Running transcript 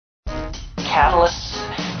catalysts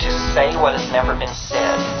to say what has never been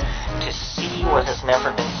said, to see what has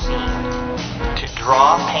never been seen, to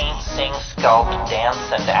draw, paint, sing, sculpt,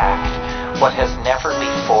 dance, and act what has never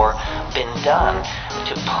before been done,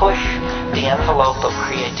 to push the envelope of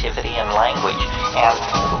creativity and language. And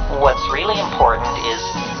what's really important is,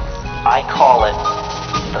 I call it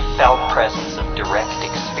the felt presence of direct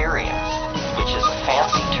experience, which is a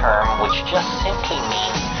fancy term which just simply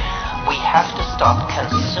means we have to stop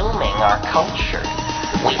consuming our culture.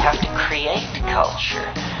 We have to create culture.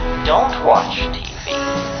 Don't watch TV.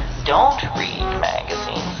 Don't read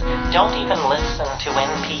magazines. Don't even listen to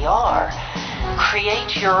NPR.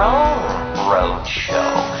 Create your own road show.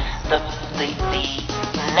 The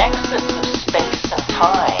nexus of space and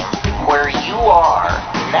time where you are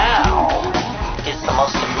now is the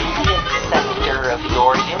most immediate sector of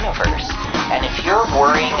your universe. And if you're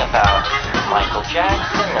worrying about Michael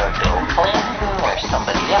Jackson or Bill Clinton or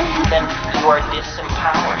somebody else, then you are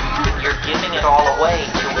disempowered. You're giving it all away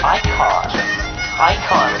to icons.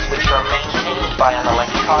 Icons which are maintained by an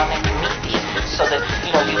electronic media. So that,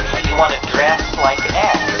 you want to dress like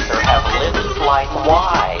X or have lips like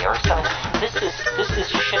Y or something. This is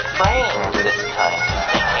shit-brained, this kind of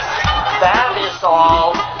thinking. That is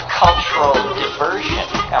all cultural diversion.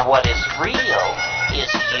 And what is real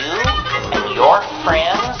is you and your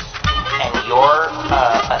friends and your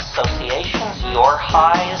associations, your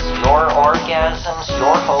highs, your orgasms,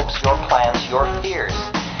 your hopes, your plans, your fears.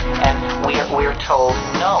 And we're told,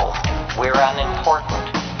 no, we're unimportant,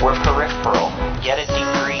 we're peripheral, get a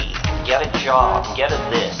degree, get a job, get a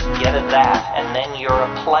this, get a that, and then you're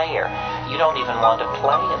a player. You don't even want to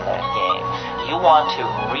play in that game. You want to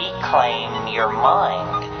reclaim your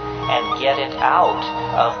mind and get it out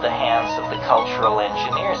of the hands of the cultural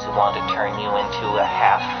engineers who want to turn you into a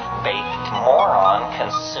half-baked moron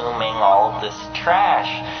consuming all this trash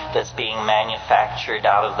that's being manufactured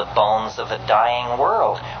out of the bones of a dying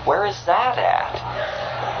world. Where is that at?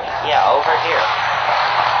 Yeah, over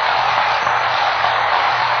here.